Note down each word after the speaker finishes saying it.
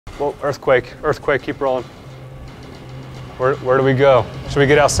Whoa, earthquake, keep rolling. Where do we go? Should we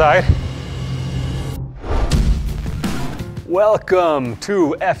get outside? Welcome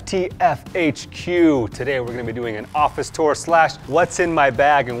to FTFHQ. Today we're going to be doing an office tour slash what's in my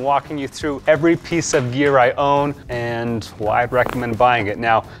bag and walking you through every piece of gear I own and why I'd recommend buying it.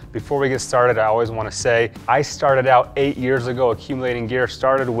 Now, before we get started, I always want to say I started out 8 years ago accumulating gear.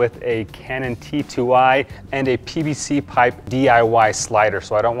 Started with a Canon T2i and a PVC pipe DIY slider.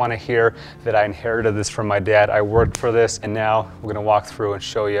 So I don't want to hear that I inherited this from my dad. I worked for this, and now we're going to walk through and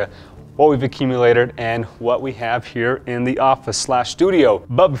show you what we've accumulated and what we have here in the office slash studio.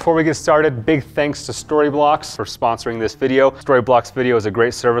 But before we get started, big thanks to Storyblocks for sponsoring this video. Storyblocks Video is a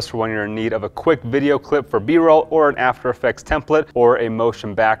great service for when you're in need of a quick video clip for B-roll or an After Effects template or a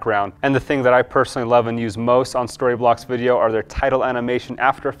motion background. And the thing that I personally love and use most on Storyblocks Video are their title animation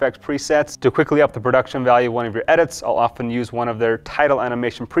After Effects presets. To quickly up the production value of one of your edits, I'll often use one of their title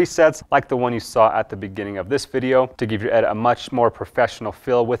animation presets, like the one you saw at the beginning of this video, to give your edit a much more professional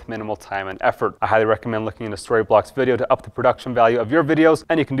feel with minimal time and effort. I highly recommend looking into Storyblocks Video to up the production value of your videos,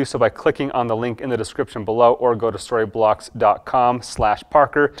 and you can do so by clicking on the link in the description below or go to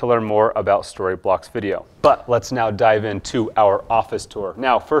storyblocks.com/Parker to learn more about Storyblocks Video. But let's now dive into our office tour.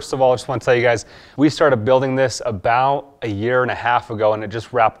 Now, first of all, I just want to tell you guys, we started building this about a year and a half ago, and it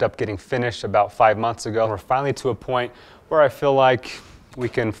just wrapped up getting finished about 5 months ago. And we're finally to a point where I feel like we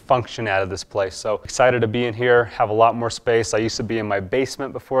can function out of this place. So excited to be in here, have a lot more space. I used to be in my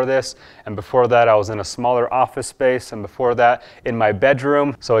basement before this, and before that I was in a smaller office space, and before that in my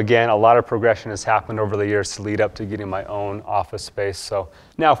bedroom. So again, a lot of progression has happened over the years to lead up to getting my own office space. So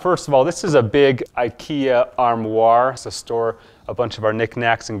now, first of all, this is a big IKEA armoire. It's a store a bunch of our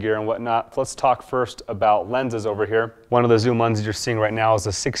knickknacks and gear and whatnot. Let's talk first about lenses over here. One of the zoom lenses you're seeing right now is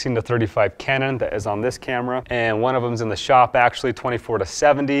a 16-35 Canon that is on this camera, and one of them is in the shop actually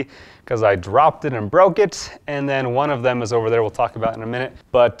 24-70 because I dropped it and broke it, and then one of them is over there we'll talk about in a minute.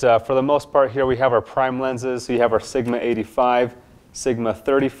 But for the most part here we have our prime lenses. So you have our Sigma 85, Sigma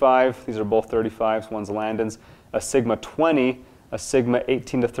 35, these are both 35s, one's Landon's, a Sigma 20, a Sigma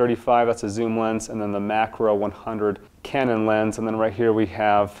 18-35, that's a zoom lens, and then the macro 100 Canon lens, and then right here we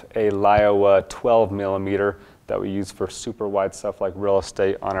have a Liowa 12mm that we use for super wide stuff like real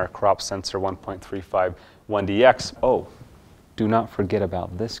estate on our crop sensor 1.35 1DX. Oh, do not forget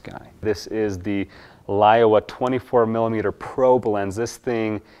about this guy. This is the Liowa 24mm probe lens. This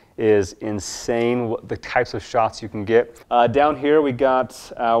thing is insane, the types of shots you can get. Down here we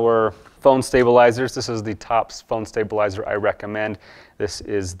got our phone stabilizers. This is the top phone stabilizer I recommend. This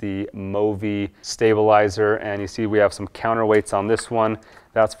is the Movi stabilizer, and you see we have some counterweights on this one.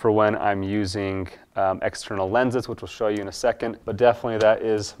 That's for when I'm using external lenses, which we'll show you in a second, but definitely that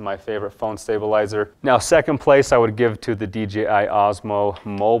is my favorite phone stabilizer. Now, second place I would give to the DJI Osmo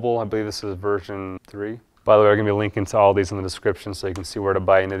Mobile. I believe this is version 3. By the way, we're going to be linking to all these in the description so you can see where to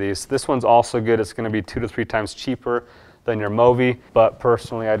buy into these. This one's also good. It's going to be 2 to 3 times cheaper than your Movi, but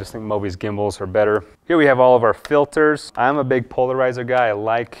personally I just think Movi's gimbals are better. Here we have all of our filters. I'm a big polarizer guy. I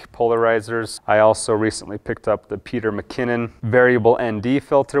like polarizers. I also recently picked up the Peter McKinnon variable ND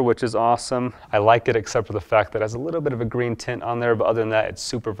filter, which is awesome. I like it except for the fact that it has a little bit of a green tint on there, but other than that, it's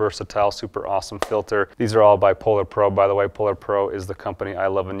super versatile, super awesome filter. These are all by Polar Pro, by the way. Polar Pro is the company I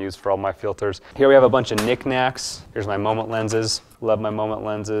love and use for all my filters. Here we have a bunch of knickknacks. Here's my Moment lenses. Love my Moment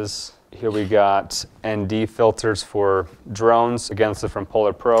lenses. Here we got ND filters for drones. Again, this is from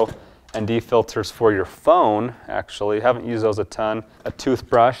Polar Pro. ND filters for your phone, actually. Haven't used those a ton. A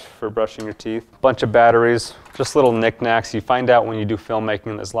toothbrush for brushing your teeth. Bunch of batteries, just little knickknacks. You find out when you do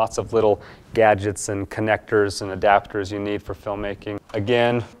filmmaking, there's lots of little gadgets and connectors and adapters you need for filmmaking.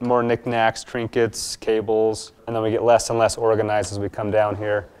 Again, more knickknacks, trinkets, cables, and then we get less and less organized as we come down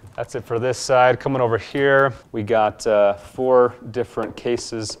here. That's it for this side. Coming over here, we got 4 different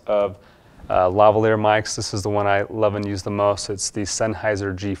cases of lavalier mics. This is the one I love and use the most. It's the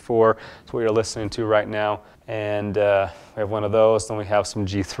Sennheiser G4. It's what you're listening to right now. And we have one of those. Then we have some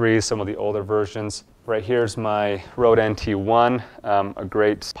G3s, some of the older versions. Right here's my Rode NT1, a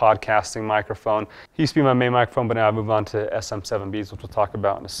great podcasting microphone. It used to be my main microphone, but now I've moved on to SM7Bs, which we'll talk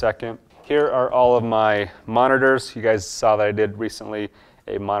about in a second. Here are all of my monitors. You guys saw that I did recently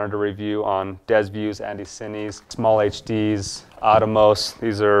a monitor review on DesViews, Andy Cine's, Small HDs, Atomos.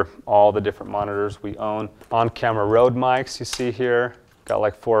 These are all the different monitors we own. On-camera Rode mics you see here. Got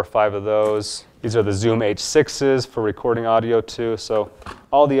like 4 or 5 of those. These are the Zoom H6s for recording audio too. So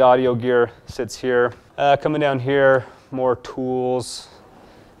all the audio gear sits here. Coming down here, more tools,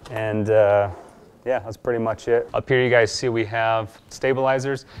 and yeah, that's pretty much it. Up here you guys see we have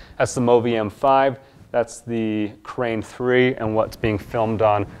stabilizers. That's the Movi M5. That's the Crane 3, and what's being filmed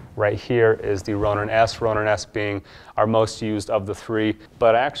on right here is the Ronin S. Ronin S being our most used of the three,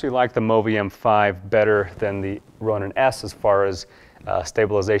 but I actually like the Movi M5 better than the Ronin S as far as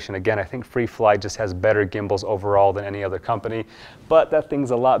stabilization. Again, I think FreeFly just has better gimbals overall than any other company, but that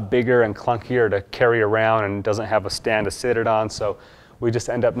thing's a lot bigger and clunkier to carry around and doesn't have a stand to sit it on, so we just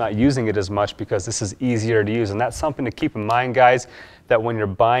end up not using it as much because this is easier to use. And that's something to keep in mind, guys, that when you're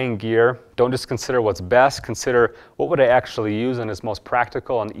buying gear, don't just consider what's best, consider what would I actually use and is most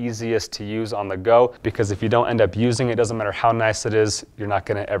practical and easiest to use on the go, because if you don't end up using it, doesn't matter how nice it is, you're not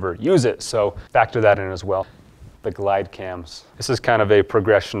gonna ever use it. So factor that in as well. The glide cams. This is kind of a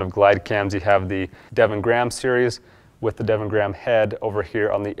progression of glide cams. You have the Devon Graham series with the Devon Graham head over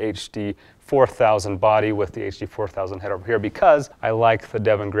here on the HD 4000 body with the HD 4000 head over here, because I like the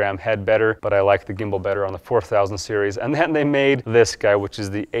Devon Graham head better, but I like the gimbal better on the 4000 series. And then they made this guy, which is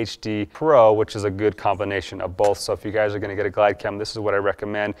the HD Pro, which is a good combination of both. So if you guys are gonna get a glide cam, this is what I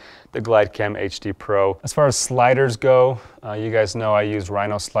recommend, the Glide Cam HD Pro. As far as sliders go, you guys know I use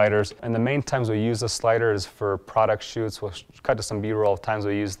Rhino sliders, and the main times we use the slider is for product shoots. We'll cut to some B-roll times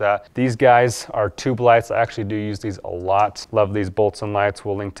we use that. These guys are tube lights. I actually do use these a lot. Love these bolts and lights.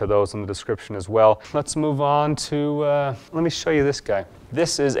 We'll link to those in the description as well. Let's move on to, let me show you this guy.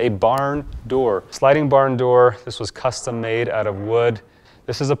 This is a barn door, sliding barn door. This was custom made out of wood.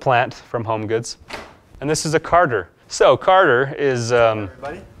 This is a plant from Home Goods. And this is a Carter. So Carter is,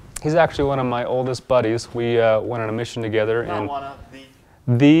 he's actually one of my oldest buddies. We went on a mission together. Not and one of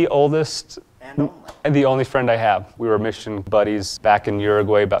the oldest and the only friend I have. We were mission buddies back in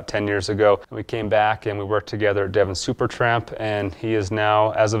Uruguay about 10 years ago. We came back and we worked together at Devon Supertramp, and he is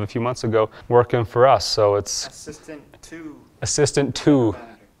now, as of a few months ago, working for us. So it's assistant to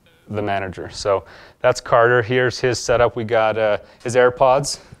the manager. So that's Carter. Here's his setup. We got his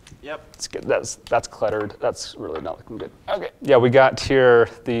AirPods. Yep. It's good. That's cluttered. That's really not looking good. Okay. Yeah, we got here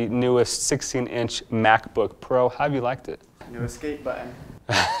the newest 16-inch MacBook Pro. How have you liked it? New escape button.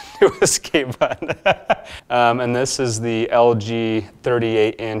 New escape button. And this is the LG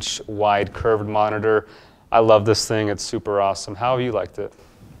 38-inch wide curved monitor. I love this thing. It's super awesome. How have you liked it?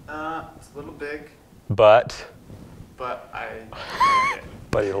 It's a little big. But I like it.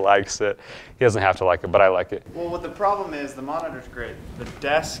 But he likes it. He doesn't have to like it, but I like it. Well, what the problem is, the monitor's great. The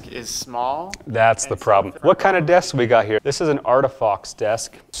desk is small. That's the problem. What kind of desk we got here? This is an Artifox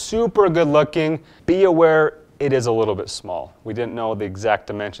desk. Super good looking. Be aware, it is a little bit small. We didn't know the exact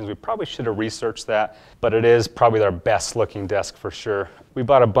dimensions. We probably should have researched that, but it is probably our best looking desk for sure. We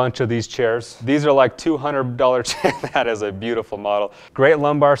bought a bunch of these chairs. These are like $200 chairs. That is a beautiful model. Great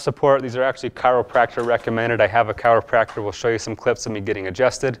lumbar support. These are actually chiropractor recommended. I have a chiropractor. We'll show you some clips of me getting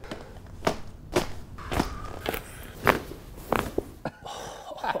adjusted.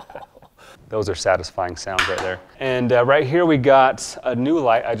 Those are satisfying sounds right there. And right here we got a new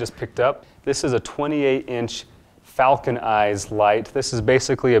light I just picked up. This is a 28-inch Falcon Eyes light. This is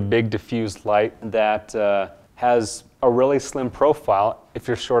basically a big diffused light that has a really slim profile if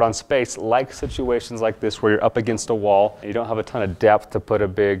you're short on space, like situations like this where you're up against a wall and you don't have a ton of depth to put a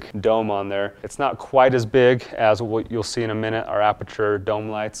big dome on there. It's not quite as big as what you'll see in a minute, our aperture dome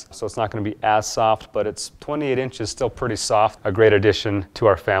lights, so it's not going to be as soft, but it's 28 inches, still pretty soft. A great addition to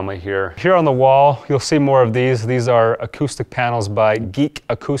our family here. Here on the wall, you'll see more of these. These are acoustic panels by Geek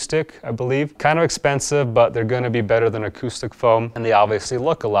Acoustic, I believe. Kind of expensive, but they're going to be better than acoustic foam, and they obviously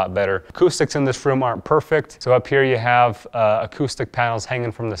look a lot better. Acoustics in this room aren't perfect, so up here you have acoustic panels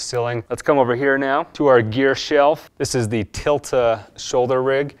hanging from the ceiling. Let's come over here now to our gear shelf. This is the Tilta shoulder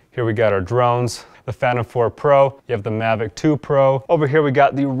rig. Here we got our drones, the Phantom 4 Pro, you have the Mavic 2 Pro. Over here we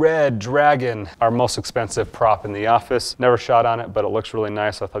got the Red Dragon, our most expensive prop in the office. Never shot on it, but it looks really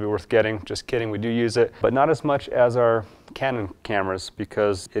nice, so I thought it'd be worth getting. Just kidding, we do use it, but not as much as our Canon cameras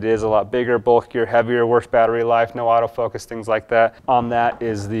because it is a lot bigger, bulkier, heavier, worse battery life, no autofocus, things like that. On that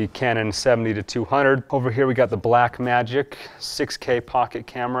is the Canon 70-200. Over here we got the Blackmagic 6K pocket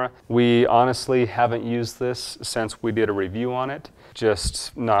camera. We honestly haven't used this since we did a review on it.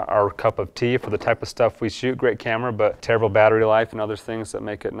 Just not our cup of tea for the type of stuff we shoot. Great camera, but terrible battery life and other things that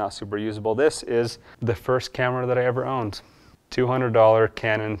make it not super usable. This is the first camera that I ever owned. $200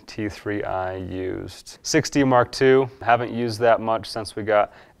 Canon T3i used. 6D Mark II, haven't used that much since we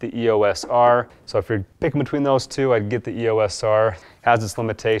got the EOS R. So if you're picking between those two, I'd get the EOS R. Has its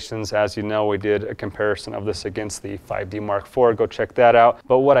limitations. As you know, we did a comparison of this against the 5D Mark IV. Go check that out.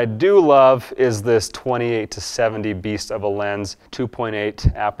 But what I do love is this 28-70 beast of a lens,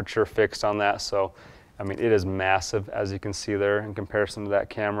 2.8 aperture fixed on that. So I mean, it is massive, as you can see there, in comparison to that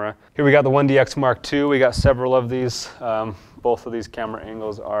camera. Here we got the 1DX Mark II. We got several of these. Both of these camera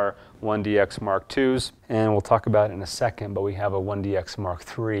angles are 1DX Mark IIs, and we'll talk about it in a second, but we have a 1DX Mark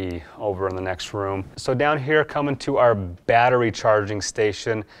III over in the next room. So down here, coming to our battery charging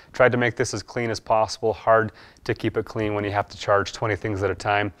station. Tried to make this as clean as possible. Hard to keep it clean when you have to charge 20 things at a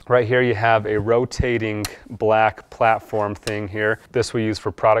time. Right here you have a rotating black platform thing here. This we use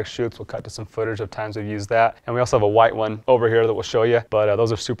for product shoots. We'll cut to some footage of times we've used that. And we also have a white one over here that we'll show you, but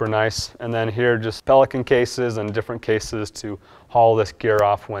those are super nice. And then here just Pelican cases and different cases to haul this gear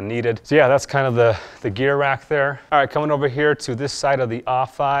off when needed. So yeah, that's kind of the gear rack there. All right, coming over here to this side of the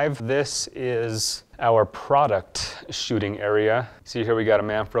A5. This is our product shooting area. See here we got a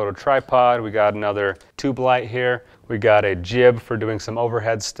Manfrotto tripod, we got another tube light here, we got a jib for doing some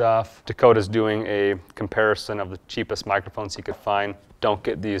overhead stuff. Dakota's doing a comparison of the cheapest microphones he could find. Don't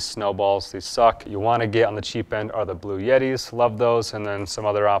get these snowballs, these suck. You want to get on the cheap end are the Blue Yetis, love those, and then some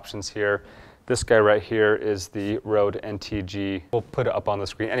other options here. This guy right here is the Rode NTG. We'll put it up on the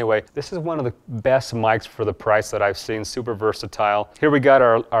screen. Anyway, this is one of the best mics for the price that I've seen, super versatile. Here we got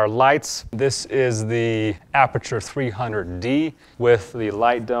our lights. This is the Aperture 300D with the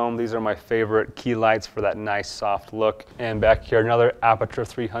light dome. These are my favorite key lights for that nice soft look. And back here, another Aperture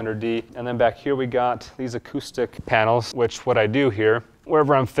 300D. And then back here we got these acoustic panels, which what I do here,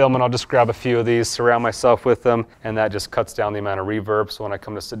 wherever I'm filming, I'll just grab a few of these, surround myself with them, and that just cuts down the amount of reverb. So when I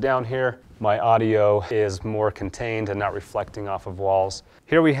come to sit down here, my audio is more contained and not reflecting off of walls.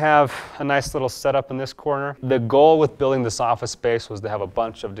 Here we have a nice little setup in this corner. The goal with building this office space was to have a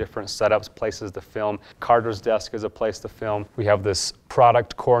bunch of different setups, places to film. Carter's desk is a place to film. We have this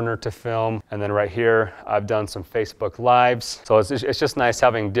product corner to film. And then right here, I've done some Facebook Lives. So it's just nice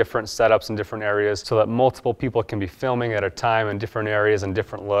having different setups in different areas so that multiple people can be filming at a time in different areas and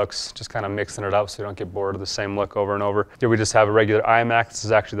different looks, just kind of mixing it up so you don't get bored of the same look over and over. Here we just have a regular iMac. This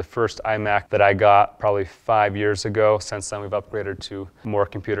is actually the first iMac that I got probably 5 years ago. Since then, we've upgraded to more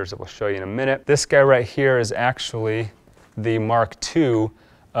computers that we'll show you in a minute. This guy right here is actually the Mark II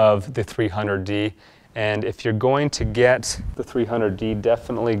of the 300D. And if you're going to get the 300D,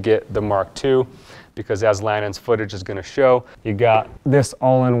 definitely get the Mark II, because as Lannon's footage is going to show, you got this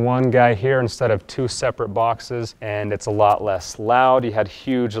all-in-one guy here instead of two separate boxes, and it's a lot less loud. You had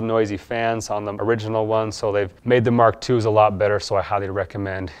huge noisy fans on the original one, so they've made the Mark IIs a lot better, so I highly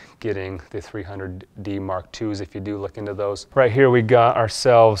recommend getting the 300D Mark IIs if you do look into those. Right here we got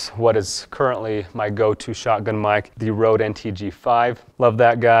ourselves what is currently my go-to shotgun mic, the Rode NTG5. Love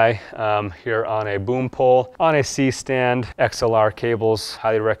that guy. Here on a boom pole, on a C-stand, XLR cables.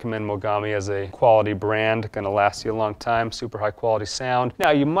 Highly recommend Mogami as a quality brand. Gonna last you a long time, super high quality sound.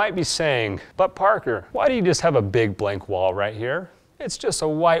 Now you might be saying, but Parker, why do you just have a big blank wall right here? It's just a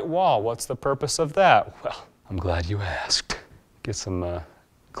white wall. What's the purpose of that? Well, I'm glad you asked. Get some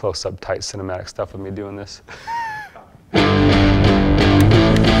close-up tight cinematic stuff with me doing this.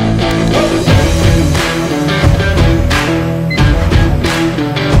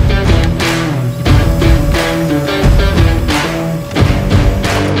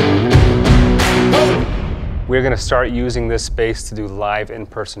 We're going to start using this space to do live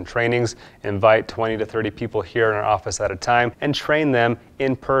in-person trainings, invite 20 to 30 people here in our office at a time, and train them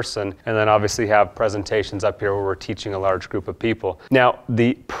in person, and then obviously have presentations up here where we're teaching a large group of people. Now,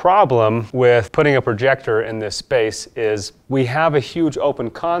 the problem with putting a projector in this space is we have a huge open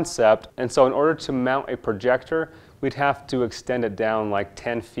concept, and so in order to mount a projector, we'd have to extend it down like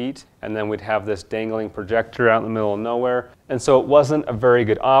 10 feet, and then we'd have this dangling projector out in the middle of nowhere. And so it wasn't a very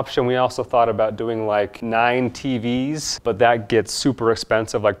good option. We also thought about doing like 9 TVs, but that gets super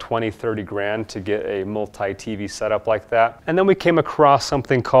expensive, like 20, 30 grand to get a multi-TV setup like that. And then we came across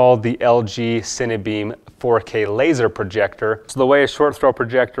something called the LG Cinebeam 4K laser projector. So the way a short throw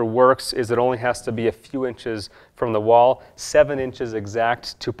projector works is it only has to be a few inches from the wall, 7 inches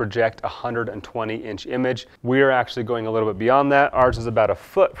exact to project a 120-inch image. We're actually going a little bit beyond that. Ours is about a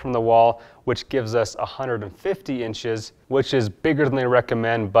foot from the wall, which gives us 150 inches, which is bigger than they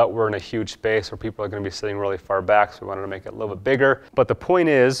recommend, but we're in a huge space where people are going to be sitting really far back, so we wanted to make it a little bit bigger. But the point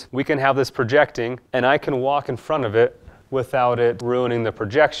is, we can have this projecting, and I can walk in front of it without it ruining the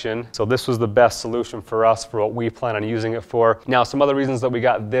projection. So this was the best solution for us for what we plan on using it for. Now, some other reasons that we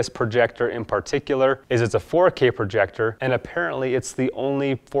got this projector in particular is it's a 4K projector, and apparently it's the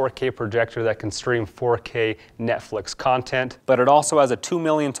only 4K projector that can stream 4K Netflix content, but it also has a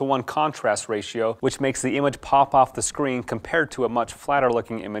 2,000,000:1 contrast ratio, which makes the image pop off the screen compared to a much flatter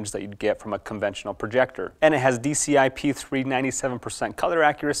looking image that you'd get from a conventional projector. And it has DCI-P3 97% color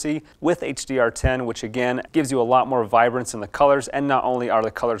accuracy with HDR10, which again gives you a lot more vibrance difference in the colors, and not only are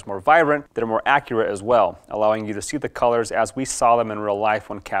the colors more vibrant, they're more accurate as well, allowing you to see the colors as we saw them in real life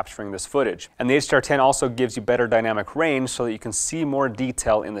when capturing this footage. And the HDR10 also gives you better dynamic range so that you can see more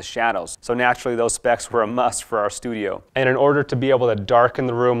detail in the shadows. So naturally those specs were a must for our studio. And in order to be able to darken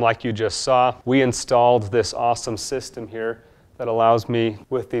the room like you just saw, we installed this awesome system here that allows me,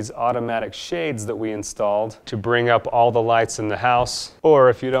 with these automatic shades that we installed, to bring up all the lights in the house.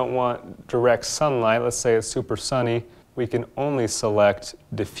 Or if you don't want direct sunlight, let's say it's super sunny, we can only select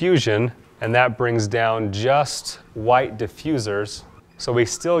diffusion, and that brings down just white diffusers. So we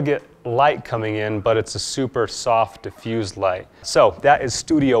still get light coming in, but it's a super soft diffused light. So that is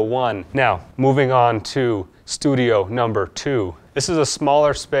Studio 1. Now, moving on to Studio number 2. This is a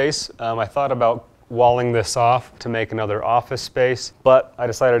smaller space. I thought about walling this off to make another office space, but I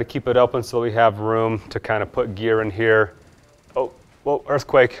decided to keep it open so we have room to kind of put gear in here. Oh, whoa,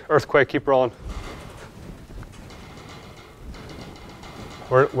 earthquake, keep rolling.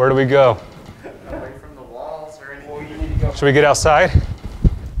 Where do we go? Away from the walls or anything. Should we get outside?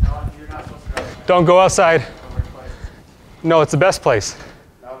 No, you're not supposed to go. Don't go outside. No, it's the best place.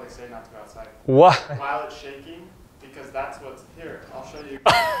 No, they say not to go outside. What? While it's shaking, because that's what's here. I'll show you.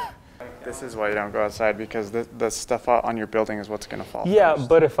 This is why you don't go outside, because the stuff on your building is what's going to fall Yeah, first.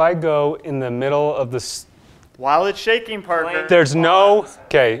 but if I go in the middle of this, While it's shaking, Parker. there's no,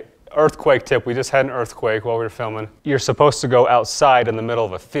 okay, earthquake tip. We just had an earthquake while we were filming. You're supposed to go outside in the middle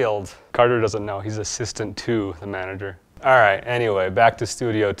of a field. Carter doesn't know. He's assistant to the manager. All right, anyway, back to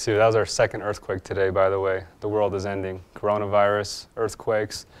Studio 2. That was our second earthquake today, by the way. The world is ending. Coronavirus,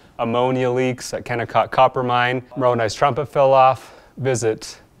 earthquakes, ammonia leaks at Kennecott Copper Mine. Moroni's trumpet fell off.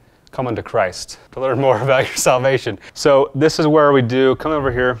 Visit Come Unto Christ to learn more about your salvation. So this is where we do, come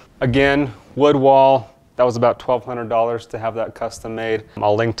over here. Again, wood wall. That was about $1,200 to have that custom made.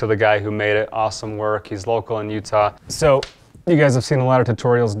 I'll link to the guy who made it. Awesome work. He's local in Utah. So you guys have seen a lot of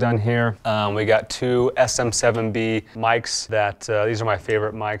tutorials done here. We got two SM7B mics that, these are my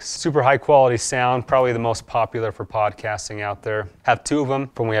favorite mics. Super high quality sound, probably the most popular for podcasting out there. Have two of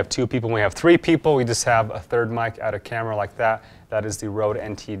them. When we have two people, when we have three people, we just have a third mic out of camera like that. That is the Rode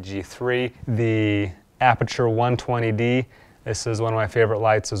NT-G3. The Aperture 120D. This is one of my favorite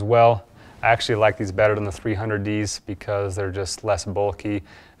lights as well. I actually like these better than the 300Ds because they're just less bulky.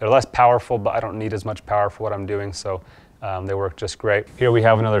 They're less powerful, but I don't need as much power for what I'm doing, so they work just great. Here we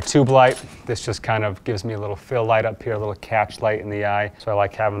have another tube light. This just kind of gives me a little fill light up here, a little catch light in the eye. So I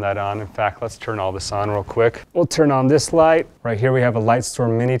like having that on. In fact, let's turn all this on real quick. We'll turn on this light. Right here we have a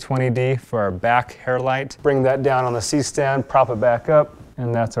Lightstorm Mini 20D for our back hair light. Bring that down on the C-stand, prop it back up,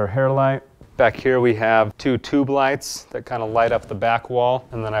 and that's our hair light. Back here we have two tube lights that kind of light up the back wall.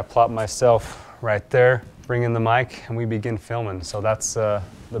 And then I plop myself right there, bring in the mic, and we begin filming. So that's the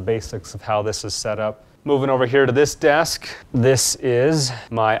basics of how this is set up. Moving over here to this desk, this is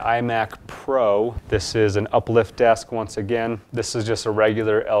my iMac Pro. This is an uplift desk once again. This is just a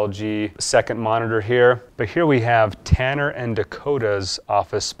regular LG second monitor here. But here we have Tanner and Dakota's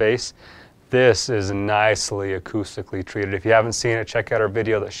office space. This is nicely acoustically treated. If you haven't seen it, check out our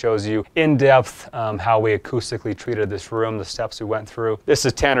video that shows you in depth how we acoustically treated this room, the steps we went through. This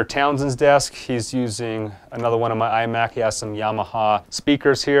is Tanner Townsend's desk. He's using another one of my iMac. He has some Yamaha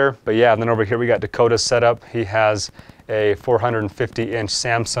speakers here. But yeah, and then over here we got Dakota's setup. He has a 450-inch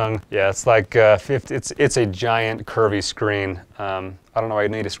Samsung. Yeah, it's like it's a giant curvy screen. I don't know why you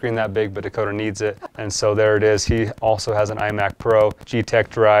need a screen that big, but Dakota needs it. And so there it is. He also has an iMac Pro, G-Tech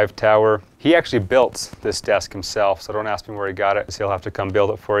drive tower. He actually built this desk himself, so don't ask me where he got it. So he'll have to come build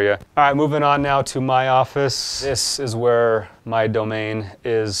it for you. All right, moving on now to my office. This is where my domain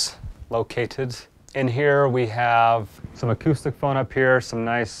is located. In here we have some acoustic phone up here, some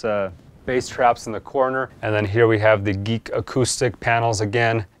nice bass traps in the corner. And then here we have the Geek acoustic panels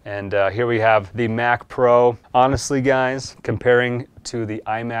again. And here we have the Mac Pro. Honestly, guys, comparing to the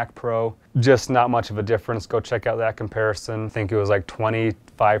iMac Pro, just not much of a difference. Go check out that comparison. I think it was like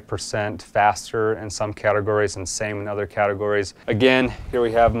 25% faster in some categories and same in other categories. Again, here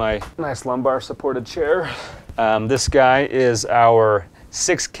we have my nice lumbar supported chair. This guy is our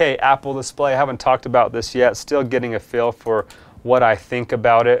 6K Apple display. I haven't talked about this yet. Still getting a feel for what I think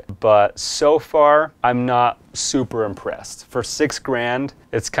about it, but so far I'm not super impressed. For $6,000,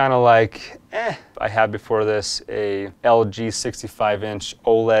 it's kind of like, I had before this a LG 65-inch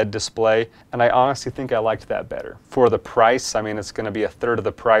OLED display, and I honestly think I liked that better. For the price, I mean, it's gonna be a third of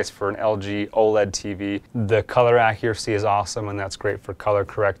the price for an LG OLED TV. The color accuracy is awesome, and that's great for color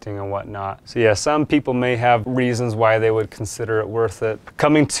correcting and whatnot. So yeah, some people may have reasons why they would consider it worth it.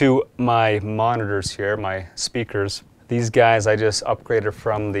 Coming to my monitors here, my speakers, these guys I just upgraded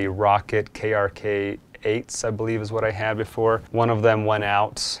from the Rocket KRK 8s, I believe is what I had before. One of them went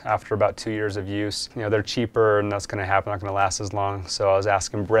out after about 2 years of use. You know, they're cheaper and that's gonna happen, not gonna last as long. So I was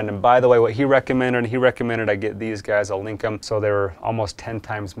asking Brendan, by the way, what he recommended I get these guys, I'll link them. So they were almost 10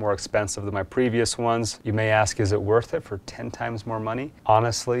 times more expensive than my previous ones. You may ask, is it worth it for 10 times more money?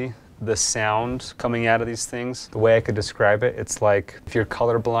 Honestly, the sound coming out of these things, the way I could describe it, it's like if you're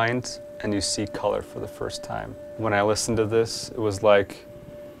colorblind and you see color for the first time. When I listened to this, it was like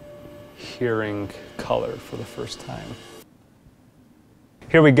hearing color for the first time.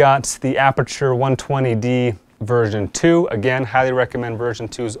 Here we got the Aperture 120D version 2. Again, highly recommend version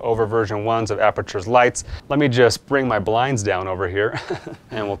 2s over version 1s of Aperture's lights. Let me just bring my blinds down over here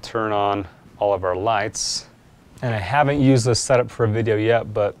and we'll turn on all of our lights. And I haven't used this setup for a video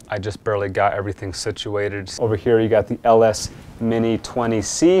yet, but I just barely got everything situated. Over here you got the LS Mini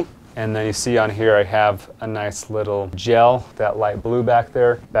 20C. And then you see on here I have a nice little gel, that light blue back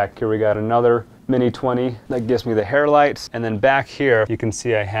there. Back here we got another Mini 20 that gives me the hair light. And then back here you can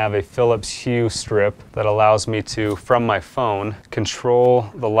see I have a Philips Hue strip that allows me to, from my phone, control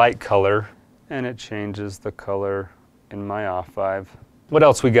the light color, and it changes the color in my off-5. What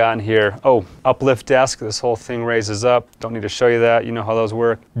else we got in here? Oh, uplift desk. This whole thing raises up. Don't need to show you that. You know how those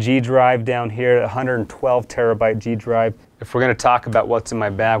work. G drive down here, 112 terabyte G drive. If we're going to talk about what's in my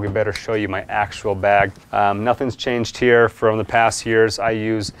bag, we better show you my actual bag. Nothing's changed here from the past years. I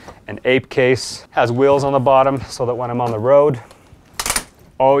use an Ape case. Has wheels on the bottom so that when I'm on the road,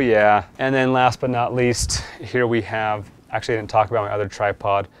 oh yeah. And then last but not least, here we have, actually I didn't talk about my other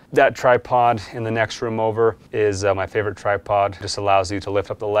tripod. That tripod in the next room over is my favorite tripod. It just allows you to lift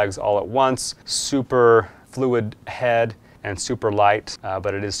up the legs all at once. Super fluid head and super light,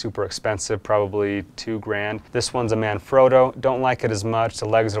 but it is super expensive, probably $2,000. This one's a Manfrotto. Don't like it as much. The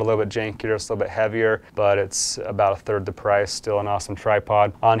legs are a little bit jankier, it's a little bit heavier, but it's about 1/3 the price. Still an awesome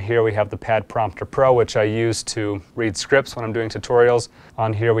tripod. On here we have the Pad Prompter Pro, which I use to read scripts when I'm doing tutorials.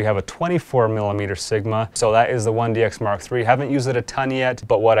 On here we have a 24mm Sigma, so that is the 1DX Mark III. Haven't used it a ton yet,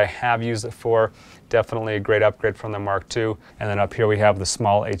 but what I have used it for, definitely a great upgrade from the Mark II. And then up here we have the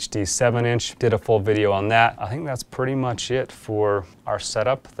small HD 7-inch. Did a full video on that. I think that's pretty much it for our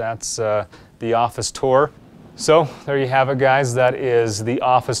setup. That's the office tour. So there you have it, guys. That is the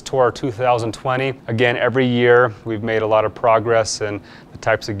office tour 2020. Again, every year we've made a lot of progress in the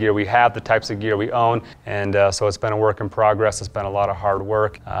types of gear we have, the types of gear we own, and so it's been a work in progress. It's been a lot of hard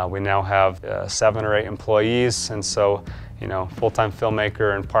work. We now have 7 or 8 employees, and so, you know, full-time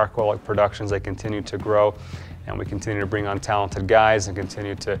filmmaker and Parkwalk Productions, they continue to grow, and we continue to bring on talented guys and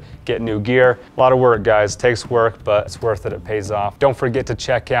continue to get new gear. A lot of work, guys. It takes work, but it's worth it. It pays off. Don't forget to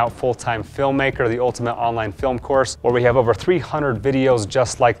check out Full-Time Filmmaker, the ultimate online film course, where we have over 300 videos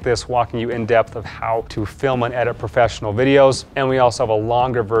just like this, walking you in depth of how to film and edit professional videos. And we also have a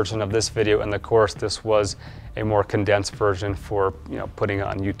longer version of this video in the course. This was a more condensed version for, you know, putting it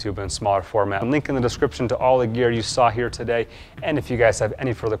on YouTube in smaller format. Link in the description to all the gear you saw here today. And if you guys have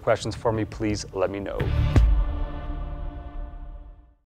any further questions for me, please let me know.